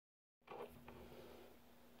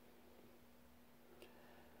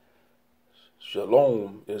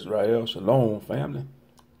Shalom, Israel. Shalom, family.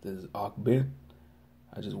 This is Akbid.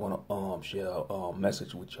 I just want to share a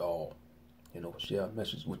message with y'all. Share a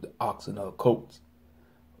message with the ox and her coats.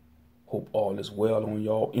 Hope all is well on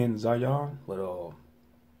y'all in Zion. But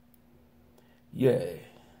yeah,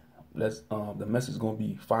 let's the message is gonna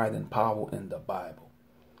be finding power in the Bible.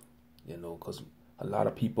 Because a lot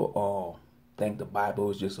of people think the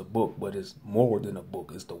Bible is just a book, but it's more than a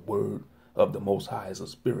book. It's the word of the Most High. It's a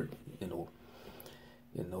spirit.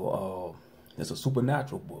 It's a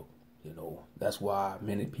supernatural book. That's why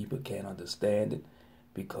many people can't understand it,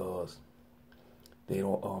 because they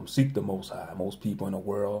don't seek the Most High. Most people in the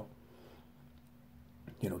world,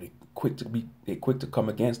 they quick to come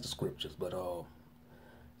against the scriptures. But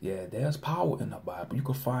yeah, there's power in the Bible. You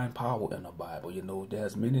can find power in the Bible.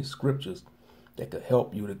 There's many scriptures that could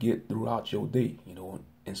help you to get throughout your day.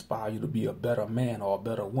 Inspire you to be a better man or a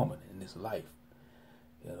better woman in this life.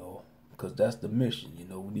 Because that's the mission.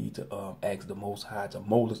 We need to ask the Most High to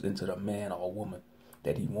mold us into the man or woman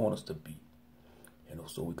that He wants us to be.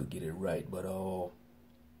 So we could get it right. But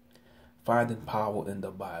finding power in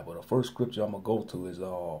the Bible. The first scripture I'm gonna go to is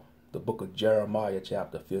the book of Jeremiah,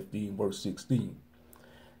 chapter 15, verse 16.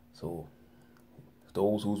 So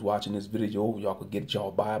those who's watching this video, y'all could get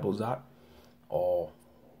y'all Bibles out, or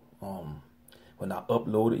when I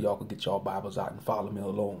upload it, y'all could get y'all Bibles out and follow me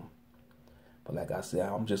along. But like I said,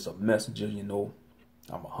 I'm just a messenger.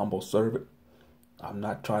 I'm a humble servant. I'm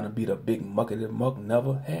not trying to be the big muckety muck,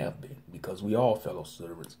 never have been, because we all fellow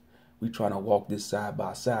servants. We trying to walk this side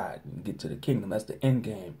by side and get to the kingdom. That's the end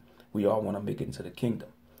game. We all want to make it into the kingdom.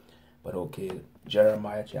 But okay,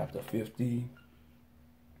 Jeremiah chapter 15,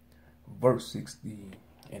 verse 16,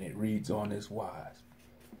 and it reads on this wise: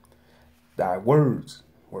 Thy words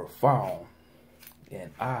were found,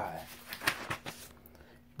 and I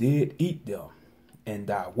did eat them, and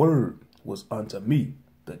thy word was unto me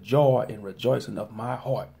the joy and rejoicing of my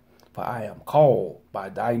heart. For I am called by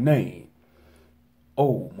thy name,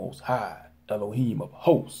 O Most High, Elohim of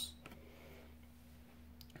hosts.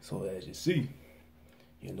 So as you see,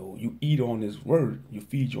 you eat on this word, you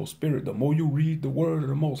feed your spirit. The more you read the word of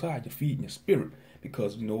the Most High, you're feeding your spirit.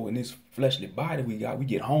 Because, in this fleshly body we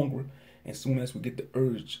get hungry. And soon as we get the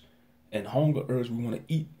urge and hunger urge, we want to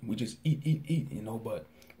eat. We just eat, but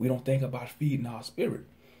we don't think about feeding our spirit.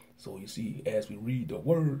 So you see, as we read the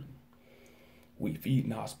word, we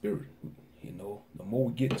feeding our spirit. The more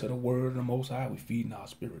we get to the word of the Most High, we feeding our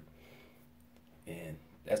spirit. And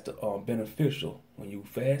that's the beneficial when you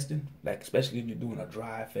fasting, like especially if you're doing a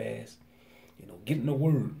dry fast. Getting the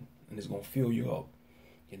word, and it's gonna fill you up.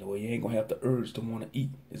 You ain't gonna have the urge to want to eat.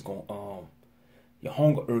 It's gonna your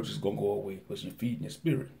hunger urge is gonna go away because you're feeding your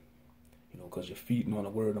spirit. Because you're feeding on the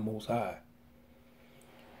word of the Most High.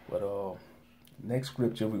 But next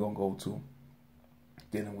scripture we're gonna go to,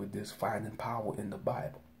 dealing with this finding power in the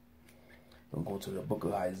Bible. We're gonna go to the book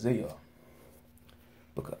of Isaiah.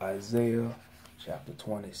 Book of Isaiah, chapter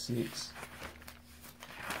 26.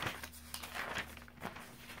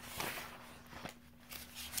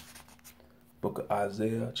 Book of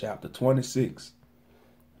Isaiah, chapter 26,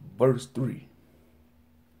 verse 3.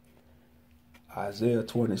 Isaiah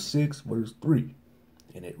 26, verse 3.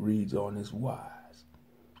 And it reads on this wise: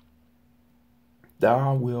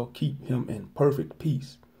 Thou wilt keep him in perfect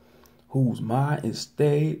peace, whose mind is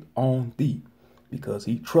stayed on thee, because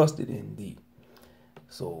he trusted in thee.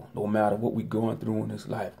 So no matter what we're going through in this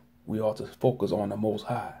life, we ought to focus on the Most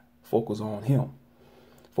High. Focus on Him.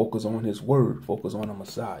 Focus on His word. Focus on the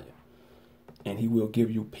Messiah. And He will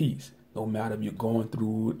give you peace. No matter if you're going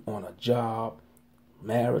through it on a job,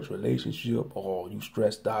 marriage, relationship, or you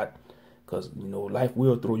stressed out. Because, life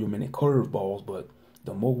will throw you many curveballs, but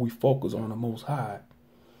the more we focus on the Most High,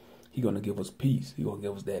 He's going to give us peace. He's going to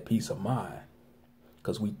give us that peace of mind.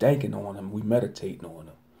 Because we thinking on Him, we meditating on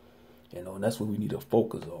Him. And that's what we need to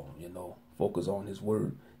focus on, focus on His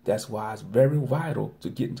word. That's why it's very vital to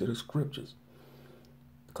get into the scriptures.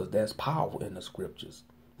 Because there's power in the scriptures.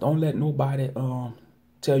 Don't let nobody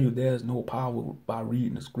tell you there's no power by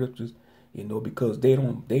reading the scriptures, because they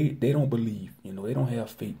don't believe, they don't have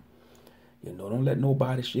faith. Don't let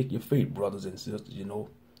nobody shake your faith, brothers and sisters. You know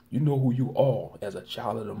who you are as a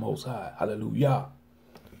child of the Most High. Hallelujah.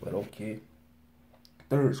 But okay.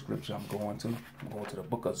 Third scripture I'm going to the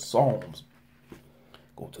book of Psalms.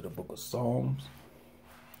 Go to the book of Psalms.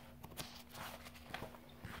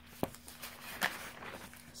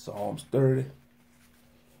 Psalms 30.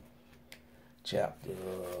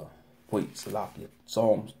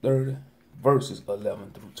 Psalms 30, verses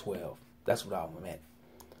 11 through 12. That's what I'm at.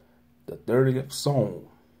 The 30th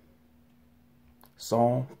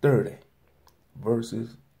Psalm 30,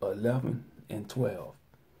 verses 11 and 12.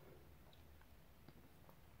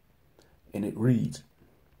 And it reads,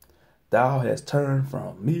 Thou hast turned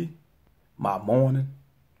from me my mourning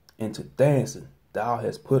into dancing. Thou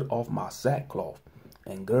hast put off my sackcloth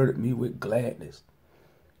and girded me with gladness,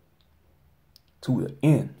 to the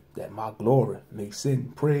end that my glory may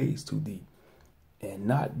sing praise to thee and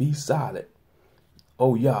not be silent.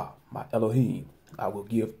 O Yah, my Elohim, I will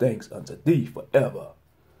give thanks unto thee forever.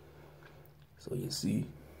 So you see,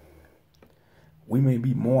 we may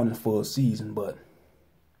be mourning for a season, but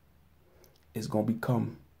it's going to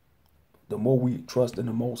become, the more we trust in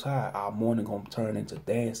the Most High, our mourning going to turn into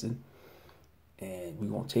dancing, and we're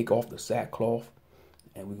going to take off the sackcloth,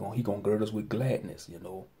 and he going to gird us with gladness,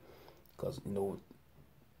 because,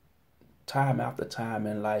 time after time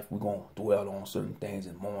in life, we're going to dwell on certain things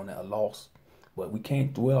and mourn a loss, but we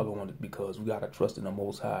can't dwell on it because we got to trust in the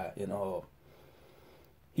Most High, and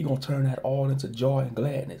he going to turn that all into joy and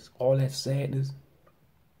gladness. All that sadness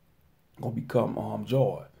going to become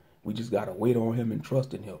joy. We just got to wait on him and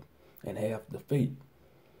trust in him and have the faith.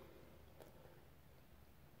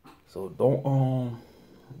 So don't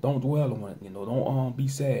dwell on it, don't be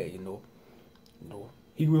sad,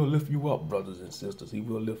 he will lift you up, brothers and sisters. He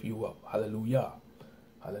will lift you up. Hallelujah.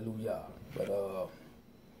 Hallelujah. But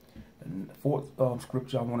and the fourth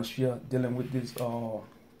scripture I want to share dealing with this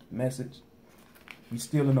message. We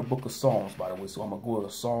still in the book of Psalms, by the way, so I'm going to go to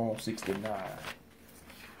Psalm 69.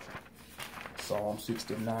 Psalm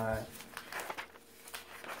 69,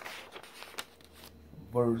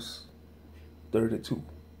 verse 32.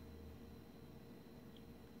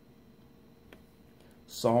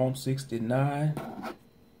 Psalm 69,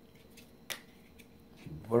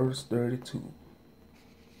 verse 32.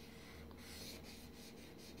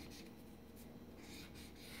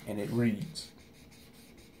 And it reads,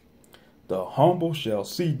 The humble shall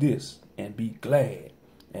see this and be glad,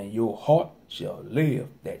 and your heart shall live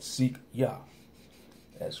that seek Yah.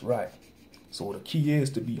 That's right. So the key is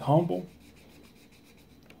to be humble,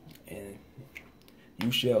 and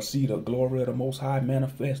you shall see the glory of the Most High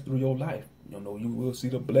manifest through your life. You will see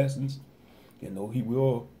the blessings. He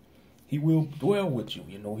will dwell with you.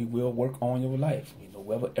 He will work on your life.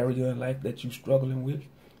 Whatever area in life that you're struggling with,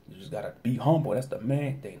 you just gotta be humble. That's the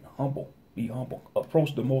main thing. Humble. Be humble.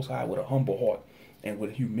 Approach the Most High with a humble heart and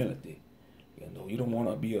with humility. You don't want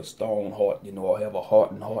to be a stone heart, or have a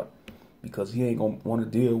hardened heart, because he ain't gonna want to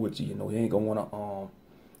deal with you. He ain't gonna want to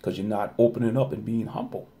because you're not opening up and being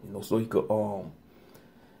humble. So he could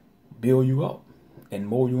build you up and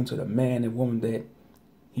mold you into the man and woman that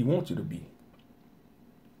he wants you to be.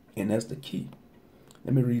 And that's the key.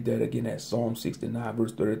 Let me read that again at Psalm 69,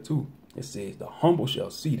 verse 32. It says, The humble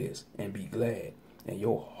shall see this and be glad, and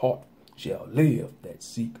your heart shall live that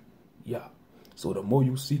seek Yah. So the more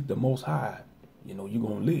you seek the Most High, you're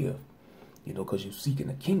going to live, because you're seeking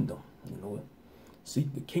the kingdom.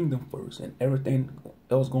 Seek the kingdom first, and everything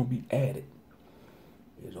else going to be added.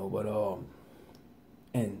 But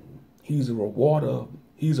and he's a rewarder.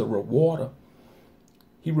 He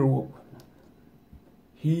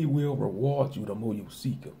will reward you the more you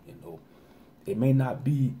seek him. It may not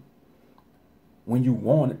be when you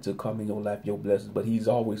want it to come in your life, your blessings, but he's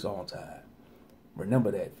always on time.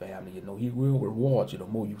 Remember that, family. He will reward you the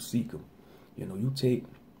more you seek him. You take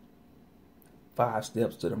 5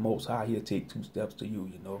 steps to the Most High, he'll take 2 steps to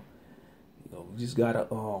you. You just gotta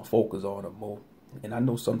focus on him more. And I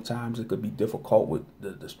know sometimes it could be difficult with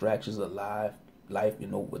the distractions of life,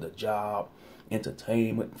 with a job,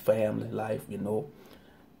 entertainment, family life.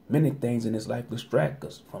 Many things in this life distract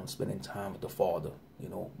us from spending time with the Father.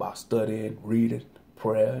 By studying, reading,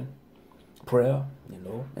 prayer,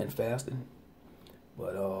 and fasting.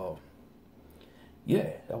 But yeah,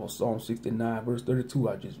 that was Psalm 69, verse 32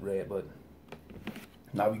 I just read. But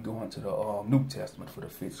now we go into the New Testament for the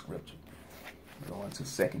 5th scripture. We're going to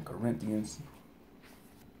 2 Corinthians.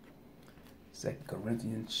 2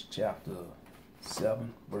 Corinthians chapter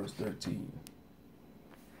 7, verse 13.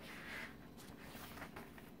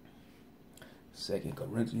 2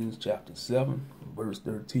 Corinthians chapter 7, verse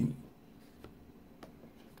 13.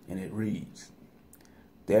 And it reads,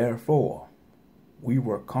 Therefore, we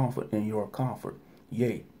were comfort in your comfort,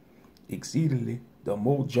 yea, exceedingly the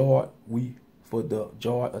more joy we for the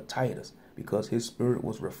joy of Titus, because his spirit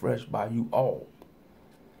was refreshed by you all.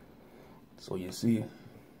 So you see,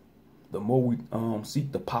 the more we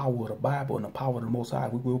seek the power of the Bible and the power of the Most High,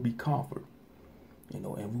 we will be comforted, and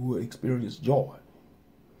we will experience joy,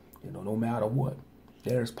 no matter what.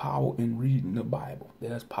 There's power in reading the Bible.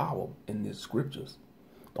 There's power in the scriptures.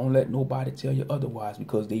 Don't let nobody tell you otherwise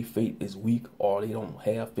because their faith is weak, or they don't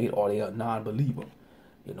have faith, or they are non-believer.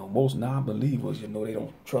 You know, most non-believers, you know, they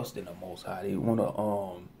don't trust in the Most High. They want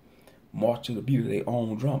to march to the beat of their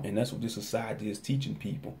own drum. And that's what this society is teaching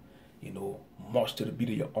people. You know, march to the beat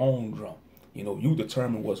of your own drum. You know, you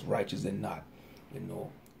determine what's righteous and not. You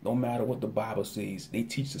know, no matter what the Bible says, they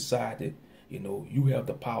teach society, you know, you have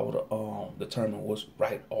the power to determine what's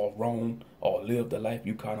right or wrong or live the life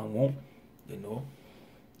you kind of want, you know.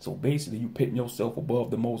 So basically, you pitting yourself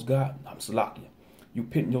above the Most God. I'm Salakia. You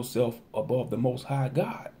pitting yourself above the Most High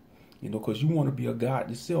God, you know, because you want to be a God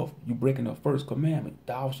yourself. You breaking the first commandment.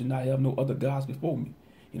 Thou shalt not have no other gods before me,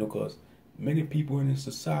 you know, because many people in this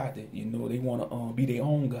society, you know, they want to be their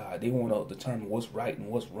own God. They want to determine what's right and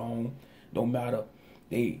what's wrong. No matter,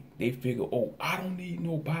 they figure, oh, I don't need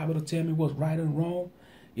no Bible to tell me what's right and wrong.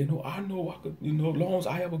 You know, I know I could, you know, as long as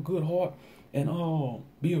I have a good heart and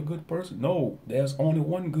be a good person. No, there's only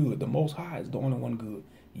one good. The Most High is the only one good.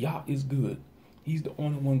 Yah is good. He's the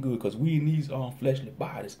only one good, because we in these fleshly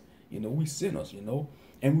bodies, you know, we sinners, you know,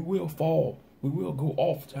 and we will fall. We will go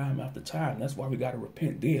off time after time. That's why we got to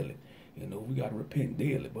repent daily. You know, we got to repent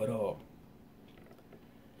daily. But,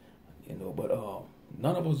 you know, but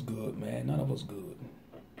none of us good, man. None of us good.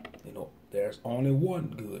 You know, there's only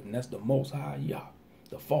one good, and that's the Most High Yah,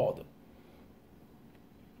 the Father.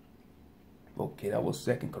 Okay, that was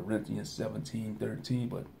 2 Corinthians 17:13.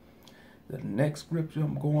 But the next scripture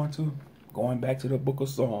I'm going back to the book of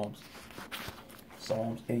Psalms.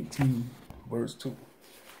 Psalms 18, verse 2.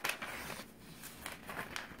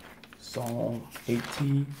 Psalm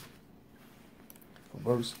 18,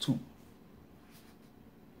 verse 2.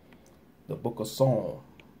 The book of Psalm,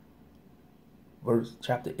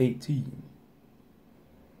 chapter 18,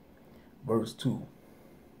 verse 2.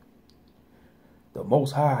 The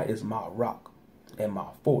Most High is my rock and my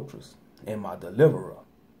fortress and my deliverer,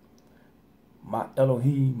 my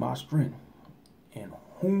Elohim, my strength, in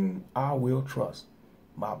whom I will trust,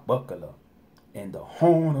 my buckler and the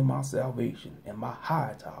horn of my salvation and my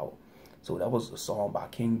high tower. So that was a song by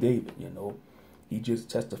King David, you know. He just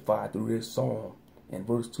testified through his song in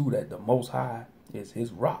verse 2 that the Most High is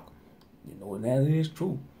his rock. You know, and that is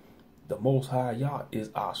true. The Most High Yah is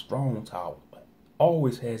our strong tower.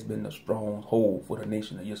 Always has been the stronghold for the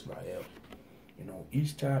nation of Israel. You know,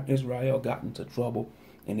 each time Israel got into trouble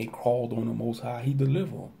and they called on the Most High, he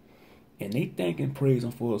delivered them. And they thank and praise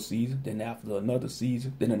him for a season. Then after another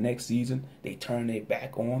season, then the next season, they turn their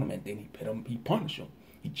back on him, and then he punished them.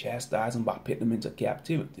 He chastised them by putting them into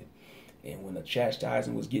captivity. And when the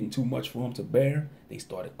chastising was getting too much for him to bear, they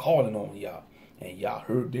started calling on Yah. And Yah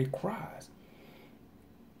heard their cries.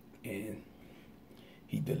 And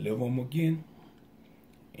he delivered them again.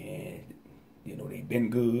 And, you know, they've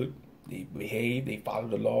been good. They behaved. They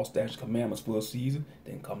followed the law, statutes, commandments for a season.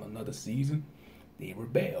 Then come another season, they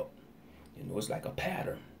rebelled. You know, it's like a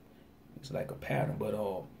pattern. It's like a pattern. But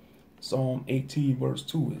Psalm 18, verse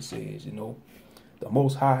 2, it says, you know, the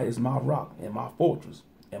Most High is my rock and my fortress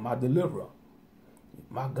and my deliverer,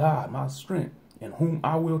 my God, my strength, in whom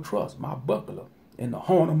I will trust, my buckler and the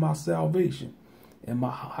horn of my salvation and my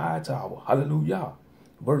high tower. Hallelujah.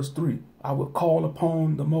 Verse 3, I will call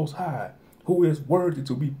upon the Most High, who is worthy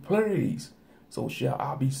to be praised. So shall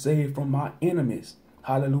I be saved from my enemies.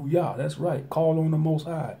 Hallelujah. That's right. Call on the Most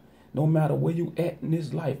High. No matter where you at in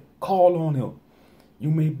this life, call on him. You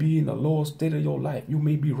may be in the lowest state of your life. You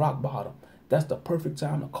may be rock bottom. That's the perfect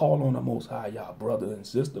time to call on the Most High, Yah, brother and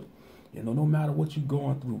sister. You know, no matter what you're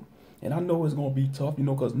going through. And I know it's going to be tough, you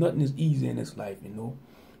know, because nothing is easy in this life, you know.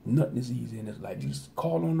 Nothing is easy in this life. You just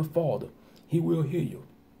call on the Father. He will hear you.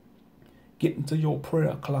 Get into your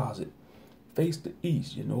prayer closet. Face the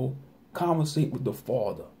east, you know. Conversate with the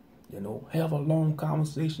Father. You know, have a long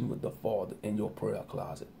conversation with the Father in your prayer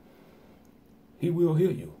closet. He will hear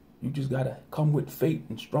you. You just got to come with faith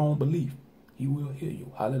and strong belief. He will hear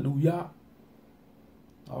you. Hallelujah.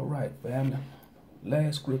 All right, family.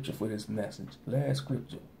 Last scripture for this message. Last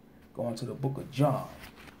scripture. Going to the book of John.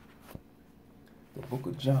 The book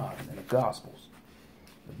of John and the Gospels.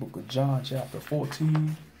 The book of John, chapter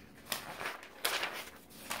 14.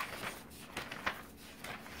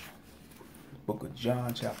 Book of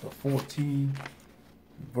John, chapter 14,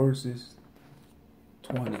 verses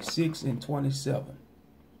 26 and 27.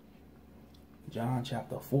 John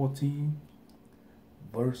chapter 14,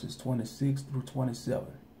 verses 26 through 27.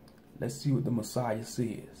 Let's see what the Messiah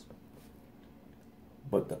says.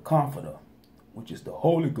 But the Comforter, which is the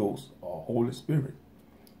Holy Ghost or Holy Spirit,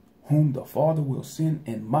 whom the Father will send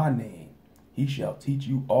in my name, he shall teach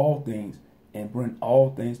you all things and bring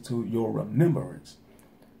all things to your remembrance,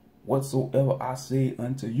 whatsoever I say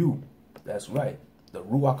unto you. That's right. The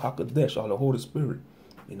Ruach HaKodesh, or the Holy Spirit,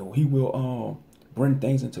 you know, he will bring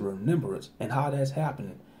things into remembrance. And how that's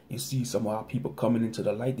happening, you see some of our people coming into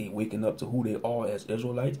the light. They waking up to who they are as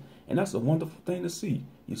Israelites. And that's a wonderful thing to see.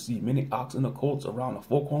 You see many oxen and colts around the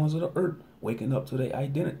four corners of the earth waking up to their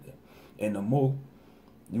identity. And the more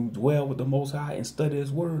you dwell with the Most High and study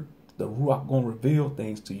His word, the Ruach going to reveal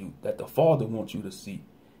things to you that the Father wants you to see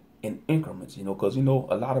in increments, because, a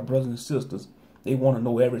lot of brothers and sisters, they want to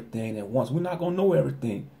know everything at once. We're not going to know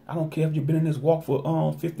everything. I don't care if you've been in this walk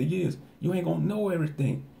for 50 years. You ain't going to know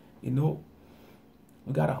everything, We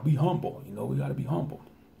got to be humble, We got to be humble.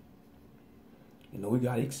 We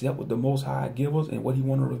got to accept what the Most High give us and what He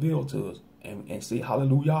want to reveal to us. And say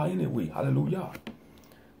hallelujah anyway. Hallelujah.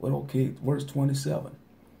 Well, okay, verse 27.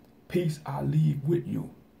 Peace I leave with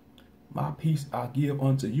you. My peace I give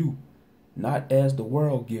unto you. Not as the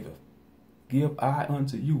world giveth, give I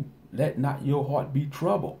unto you. Let not your heart be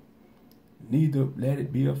troubled, neither let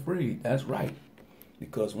it be afraid. That's right.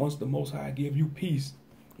 Because once the Most High give you peace,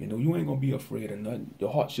 you ain't going to be afraid of nothing.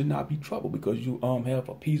 Your heart should not be troubled because you have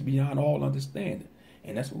a peace beyond all understanding.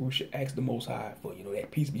 And that's what we should ask the Most High for,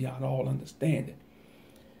 that peace beyond all understanding.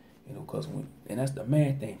 And that's the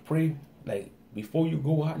main thing. Pray, like, before you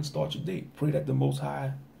go out and start your day, pray that the Most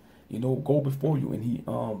High, go before you and He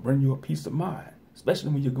bring you a peace of mind. Especially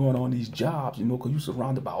when you're going on these jobs, because you're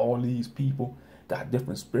surrounded by all these people, got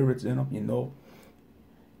different spirits in them,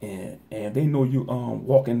 and they know you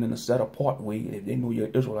walking in a set apart way. If they know you're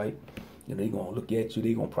an Israelite, they're going to look at you.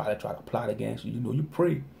 They're going to probably try to plot against you. You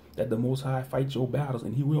pray that the Most High fight your battles,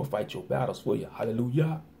 and He will fight your battles for you.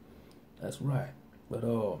 Hallelujah. That's right. But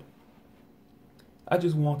I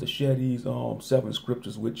just want to share these 7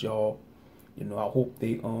 scriptures with y'all. I hope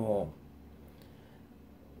they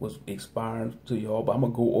was expiring to y'all. But I'm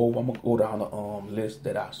gonna go down the list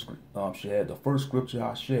that I shared. The first scripture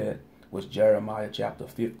I shared was Jeremiah chapter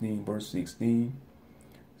 15 verse 16.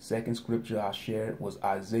 Second scripture I shared was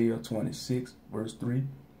Isaiah 26 verse 3.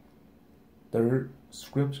 Third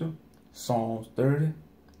scripture, Psalms 30,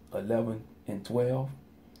 11 and 12.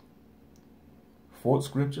 Fourth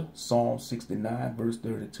scripture, Psalm 69 verse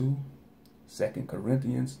 32. 2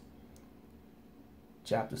 Corinthians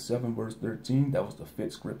chapter 7 verse 13. That was the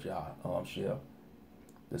fifth scripture I shared.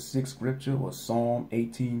 The sixth scripture was Psalm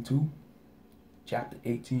 18:2, chapter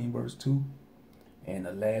 18 verse 2. And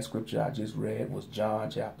the last scripture I just read was John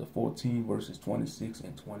chapter 14 verses 26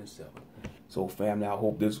 and 27. So family, I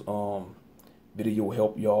hope this video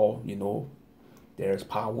helped y'all. There's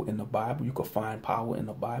power in the Bible. You can find power in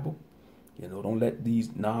the Bible. Don't let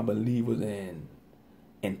these non-believers and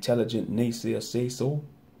intelligent naysayers say so,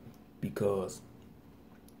 because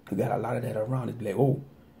we got a lot of that around. It's like, oh,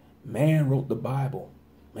 man wrote the Bible.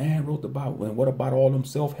 Man wrote the Bible. And what about all them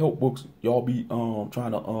self-help books y'all be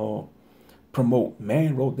trying to promote?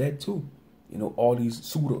 Man wrote that too. All these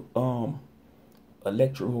pseudo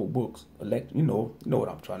electoral books. You know what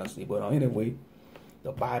I'm trying to say. But anyway,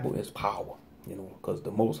 the Bible is power. Because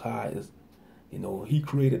the Most High is, He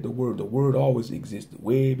created the Word. The Word always existed.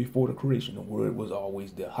 Way before the creation, the Word was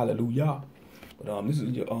always there. Hallelujah. But this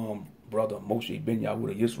is your brother Moshe Ben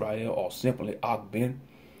Yahuda Yisrael, or simply Og Ben.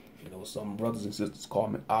 Some brothers and sisters call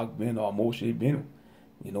me Og Ben or Moshe Ben.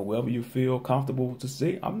 Wherever you feel comfortable to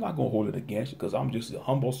say, I'm not going to hold it against you, because I'm just a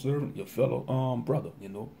humble servant, your fellow brother,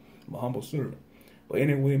 I'm a humble servant. But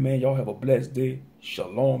anyway, man, y'all have a blessed day.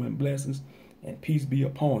 Shalom and blessings, and peace be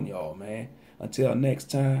upon y'all, man. Until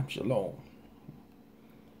next time, shalom.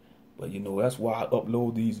 But, that's why I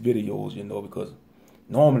upload these videos, because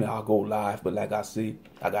normally I'll go live, but like I say,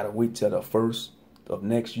 I got to wait till the 1st of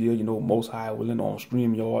next year, Most High willing, on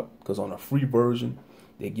StreamYard, because on a free version,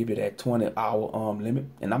 they give you that 20-hour limit.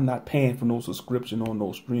 And I'm not paying for no subscription on no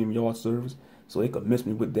StreamYard service, so they could miss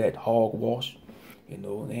me with that hogwash. They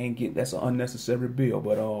ain't getting, that's an unnecessary bill.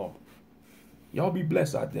 But y'all be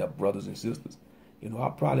blessed out there, brothers and sisters.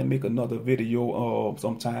 I'll probably make another video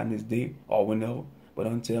sometime this day or whenever. But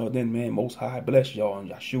until then, man, Most High bless y'all in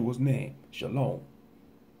Yeshua's name. Shalom.